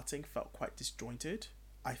of the cutting felt quite disjointed.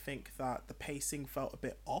 I think that the pacing felt a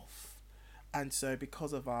bit off, and so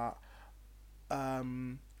because of that,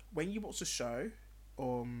 when you watch the show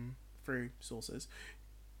through sources,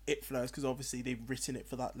 it flows, because obviously they've written it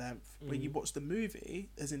for that length. When you watch the movie,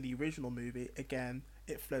 as in the original movie, again,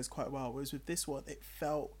 it flows quite well, whereas with this one it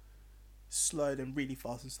felt slowed and really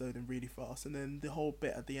fast and slowed and really fast, and then the whole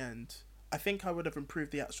bit at the end, I think I would have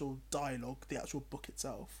improved the actual dialogue, the actual book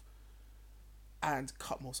itself, and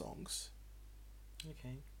cut more songs.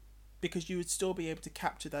 Okay. because you would still be able to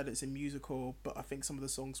capture that it's a musical, but I think some of the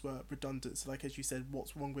songs were redundant. So, like as you said,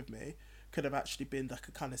 "What's Wrong with Me" could have actually been like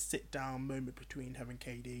a kind of sit down moment between her and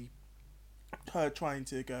Katie, her trying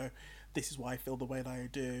to go, "This is why I feel the way that I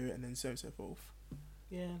do," and then so on and so forth.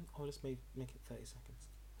 Yeah, I'll just make it 30 seconds.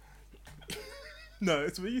 No,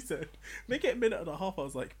 it's what you said. Make it a minute and a half. I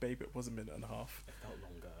was like, babe, it was a minute and a half. It felt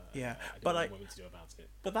longer. Yeah, I didn't but know I- what to do about it.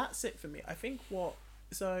 But that's it for me. I think what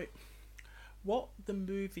the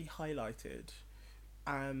movie highlighted,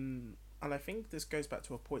 and I think this goes back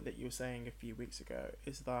to a point that you were saying a few weeks ago,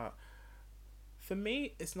 is that for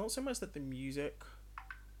me, it's not so much that the music,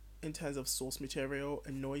 in terms of source material,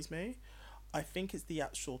 annoys me. I think it's the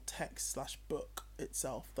actual text slash book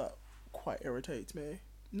itself that quite irritates me.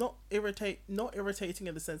 Not irritating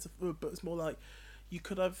in the sense of, but it's more like you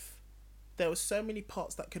could have. There were so many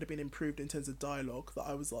parts that could have been improved in terms of dialogue that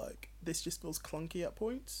I was like, this just feels clunky at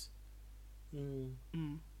points. For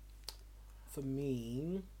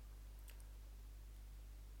me,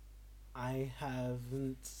 I've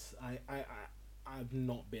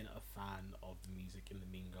not been a fan of the music in the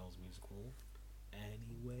Mean Girls musical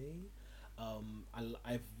anyway.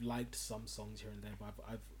 I've liked some songs here and there, but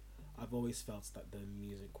I've always felt that the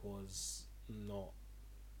music was not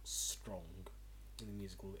strong in the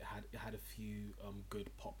musical. It had a few good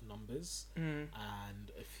pop numbers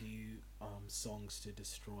and a few songs to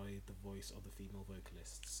destroy the voice of the female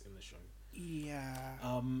vocalists in the show. Yeah.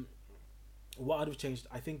 What I'd have changed,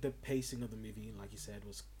 I think the pacing of the movie, like you said,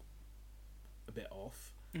 was a bit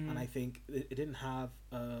off, and I think it didn't have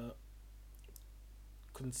a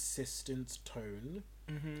consistent tone,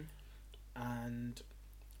 and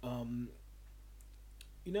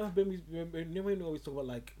when we always talk about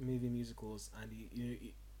like movie musicals, and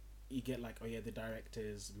you get like, oh yeah, the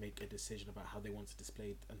directors make a decision about how they want to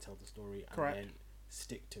display and tell the story, and Correct. then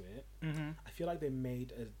stick to it. I feel like they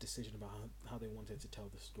made a decision about how they wanted to tell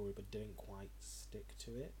the story, but didn't quite stick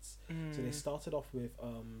to it. So they started off with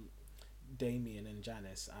Damien and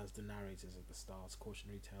Janice as the narrators at the start,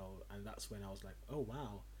 cautionary tale, and that's when I was like, oh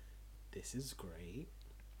wow, this is great.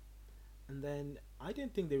 And then I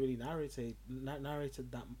didn't think they really narrated that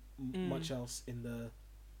much else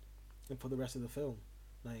for the rest of the film.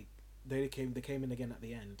 Like they came in again at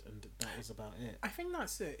the end, and that was about it. I think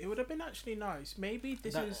that's it. It would have been actually nice. Maybe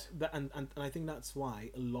this is and I think that's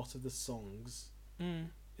why a lot of the songs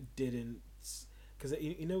didn't, because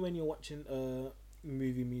you know when you're watching a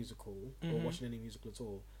movie musical or watching any musical at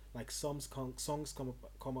all, like songs come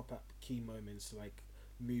up at key moments to like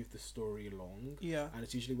move the story along. Yeah. And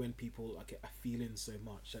it's usually when people like are feeling so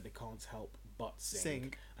much that they can't help but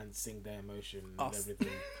sing their emotion and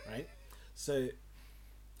everything, right? So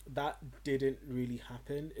that didn't really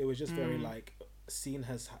happen. It was just very like scene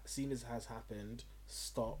has happened,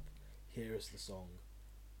 stop, here is the song.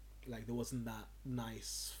 Like there wasn't that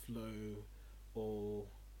nice flow or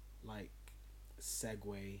like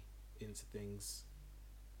segue into things.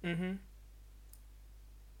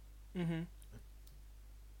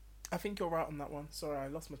 I think you're right on that one. Sorry, I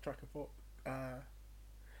lost my track of thought.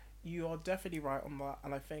 You are definitely right on that,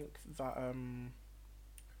 and I think that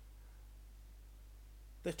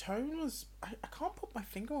the tone was. I can't put my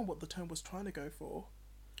finger on what the tone was trying to go for.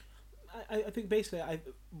 I think basically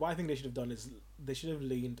what I think they should have done is they should have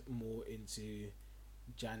leaned more into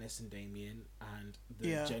Janice and Damien and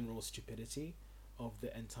the general stupidity of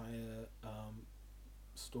the entire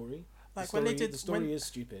story. Like the story is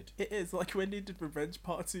stupid. It is like when they did Revenge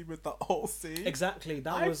Party with that whole scene. Exactly,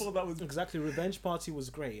 I thought that was exactly. Revenge Party was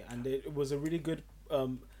great, and it was a really good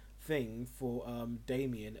thing for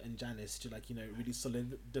Damien and Janice to like really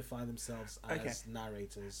solidify themselves as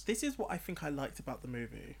narrators. This is what I think I liked about the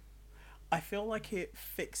movie. I feel like it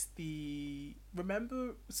fixed the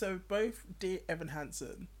so both Dear Evan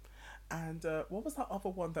Hansen and what was that other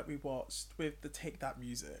one that we watched with the Take That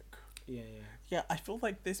music? Yeah, I feel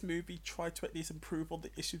like this movie tried to at least improve on the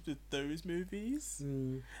issues with those movies.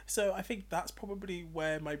 So I think that's probably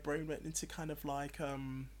where my brain went into kind of like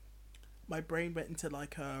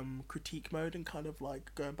critique mode and kind of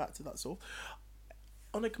like going back to that sort.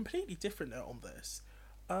 On a completely different note on this,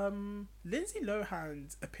 Lindsay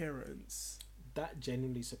Lohan's appearance, that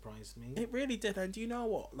genuinely surprised me. It really did. And do you know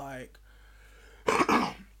what, like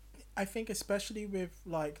I think especially with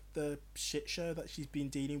like the shit show that she's been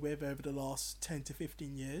dealing with over the last 10 to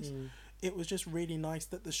 15 years, it was just really nice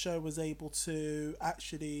that the show was able to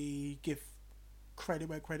actually give credit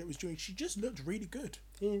where credit was due. She just looked really good.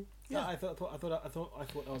 Yeah, I thought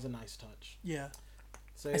that was a nice touch. Yeah.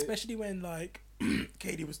 So especially when like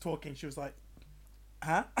Katie was talking, she was like,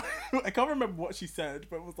 huh? I can't remember what she said,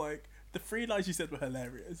 but it was like the three lines she said were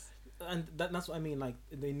hilarious. and that's what I mean. Like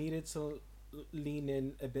they needed to lean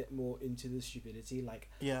in a bit more into the stupidity. Like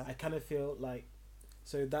Yeah. I kind of feel like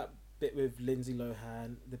so that bit with Lindsay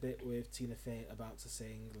Lohan, the bit with Tina Fey about to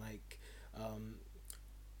sing like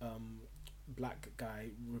black guy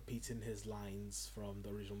repeating his lines from the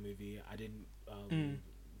original movie. I didn't in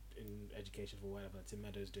education or whatever. Tim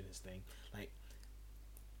Meadows doing his thing. Like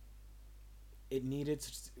it needed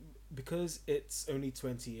to, because it's only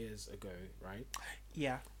 20 years ago, right?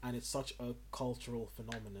 Yeah. And it's such a cultural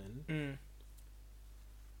phenomenon. Mm.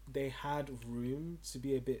 They had room to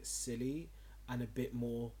be a bit silly and a bit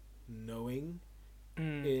more knowing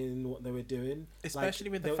in what they were doing, Especially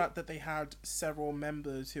like, with the fact that they had several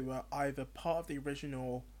members who were either part of the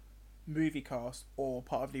original movie cast or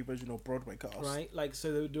part of the original Broadway cast. Right, like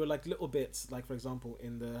so there were like little bits, like for example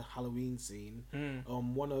in the Halloween scene,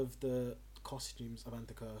 one of the costumes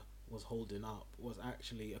Avantika was holding up was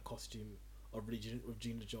actually a costume of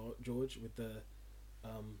Regina George with the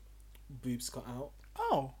boobs cut out.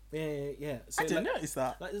 Oh, yeah. So I didn't notice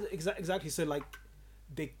that. Like, exactly. So like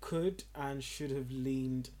they could and should have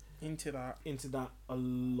leaned into that a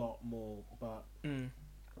lot more, but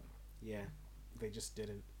yeah, they just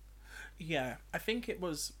didn't. Yeah, I think it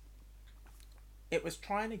was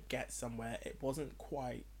trying to get somewhere. It wasn't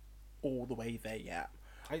quite all the way there yet.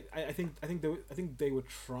 I think they were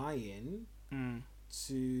trying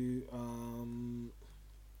to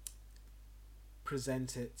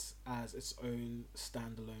present it as its own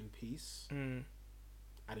standalone piece.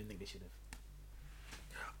 I don't think they should have.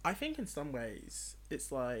 I think in some ways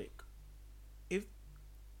it's like if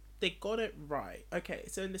they got it right. Okay,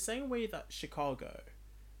 so in the same way that Chicago,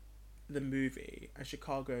 the movie, and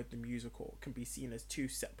Chicago, the musical, can be seen as two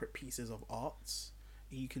separate pieces of arts,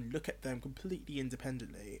 you can look at them completely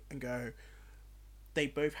independently and go, they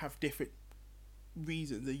both have different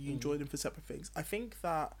reasons that you enjoy them for separate things. I think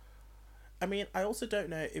that, I mean, I also don't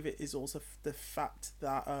know if it is also the fact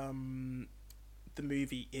that the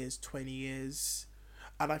movie is 20 years.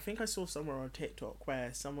 And I think I saw somewhere on TikTok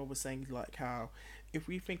where someone was saying like how if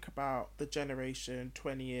we think about the generation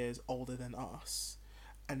 20 years older than us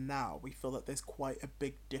and now, we feel that there's quite a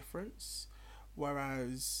big difference.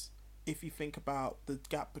 Whereas if you think about the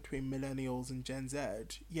gap between millennials and Gen Z,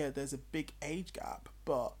 yeah, there's a big age gap,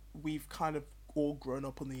 but we've kind of all grown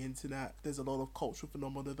up on the internet. There's a lot of cultural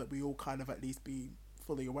phenomena that we all kind of at least be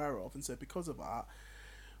fully aware of. And so because of that,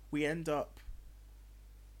 we end up,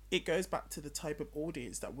 it goes back to the type of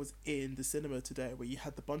audience that was in the cinema today, where you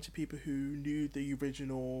had the bunch of people who knew the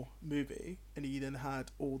original movie, and you then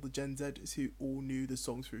had all the Gen Zers who all knew the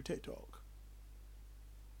songs through TikTok.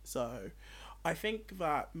 So I think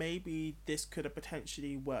that maybe this could have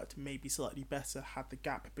potentially worked maybe slightly better had the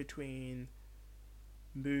gap between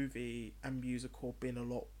movie and musical been a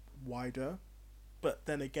lot wider. But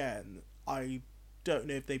then again, I don't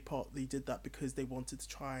know if they partly did that because they wanted to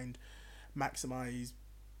try and maximize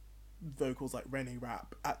vocals like Rennie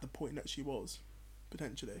Rapp at the point that she was,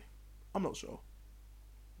 potentially. I'm not sure.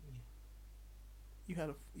 Yeah.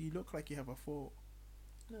 You look like you have a thought.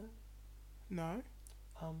 No.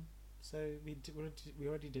 So we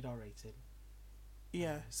already did our rating.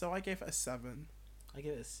 Yeah. So I gave it a 7. I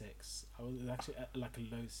gave it a 6. I was actually at like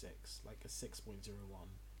a low 6, like a 6.01.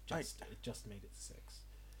 It just made it 6.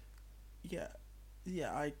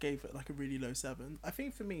 Yeah, I gave it like a really low 7. I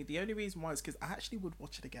think for me, the only reason why is because I actually would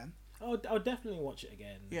watch it again. Oh, I'll definitely watch it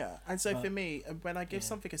again. Yeah, and so for me, when I give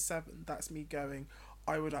something a 7, that's me going,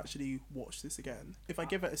 I would actually watch this again. If I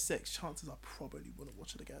give it a 6, chances I probably wouldn't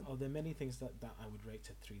watch it again. Oh, there are many things that I would rate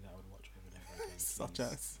a 3 that I would watch over and over again. Such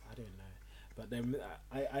as? I don't know. But then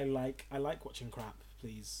I like watching crap,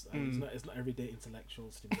 please. It's not everyday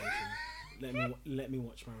intellectual stimulation. let me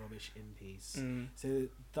watch my rubbish in peace. So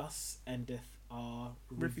thus endeth our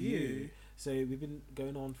review. So we've been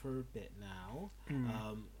going on for a bit now.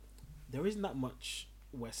 There isn't that much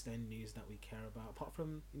West End news that we care about, apart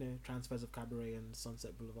from transfers of Cabaret and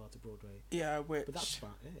Sunset Boulevard to Broadway. Yeah, but that's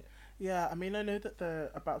about it. Yeah, I mean, I know that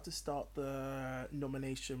they're about to start the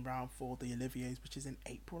nomination round for the Olivier's, which is in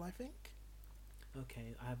April, I think.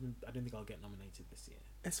 Okay, I don't think I'll get nominated this year.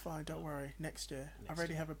 It's fine, don't worry. Next year. I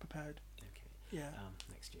already have it prepared. Okay. Yeah.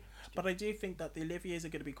 Next year. But I do think that the Olivier's are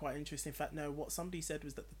going to be quite interesting. In fact, no, what somebody said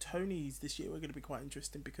was that the Tonys this year were going to be quite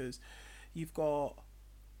interesting because you've got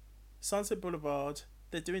Sunset Boulevard.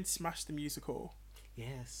 They're doing Smash the Musical.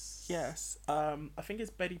 Yes. I think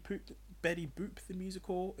it's Betty Boop the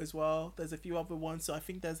musical as well. There's a few other ones. So I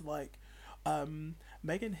think there's like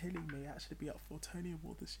Megan Hilly may actually be up for Tony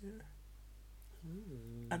Award this year.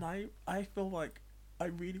 And I feel like I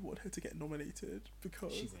really want her to get nominated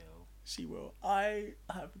because she will. She will. I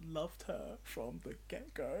have loved her from the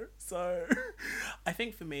get-go. So I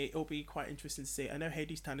think for me, it'll be quite interesting to see. I know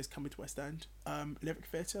Hadestown is coming to West End. Lyric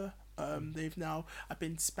Theatre. They've now... I've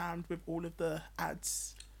been spammed with all of the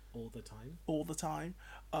ads. All the time. All the time.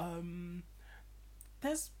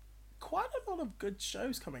 There's quite a lot of good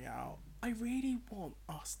shows coming out. I really want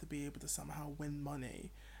us to be able to somehow win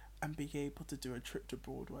money and be able to do a trip to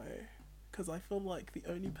Broadway. Because I feel like the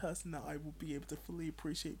only person that I will be able to fully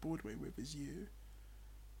appreciate Broadway with is you.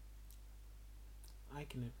 I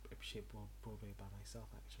can appreciate Broadway by myself,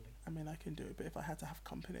 actually. I mean, I can do it, but if I had to have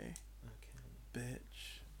company... Okay.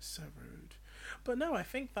 Bitch. So rude. But no, I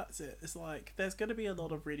think that's it. It's like, there's going to be a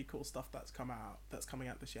lot of really cool stuff that's coming out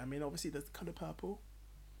this year. I mean, obviously, there's The Colour Purple.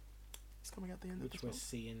 It's coming at the end of this month.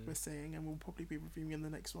 We're seeing, and we'll probably be reviewing in the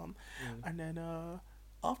next one. And then,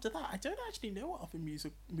 after that, I don't actually know what other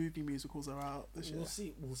movie musicals are out this year.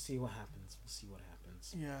 We'll see what happens.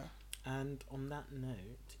 Yeah. And on that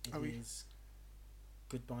note, it is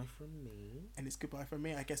goodbye from me. And it's goodbye from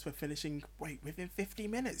me. I guess we're finishing, within 50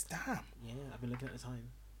 minutes. Damn. Yeah, I've been looking at the time.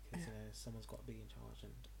 Because someone's got to be in charge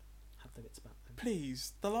and have the bits back then.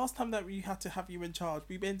 Please. The last time that we had to have you in charge,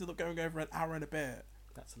 we ended up going over an hour and a bit.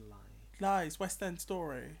 That's a lie. Lies. West End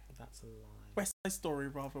Story. That's a lie. West Side Story,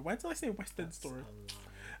 rather. When did I say West End Story? That's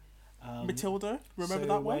a lie. Matilda. Remember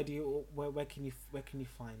that one? Where can you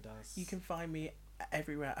find us? You can find me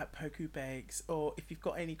everywhere at Poku Bakes, or if you've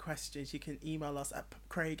got any questions, you can email us at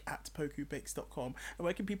craig@pokubakes.com. And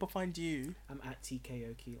where can people find you? I'm at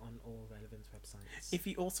TKOki on all relevant websites. If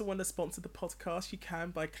you also want to sponsor the podcast, you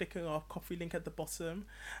can by clicking our coffee link at the bottom.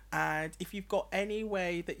 And if you've got any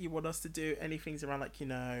way that you want us to do anything around, like, you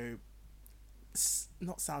know,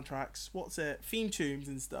 not soundtracks, theme tunes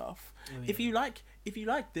and stuff. Oh, yeah. If you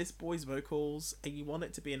like this boy's vocals and you want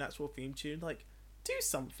it to be an actual theme tune, like, do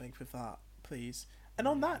something with that, please. And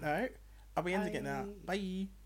on that note, are we ending it now? Bye.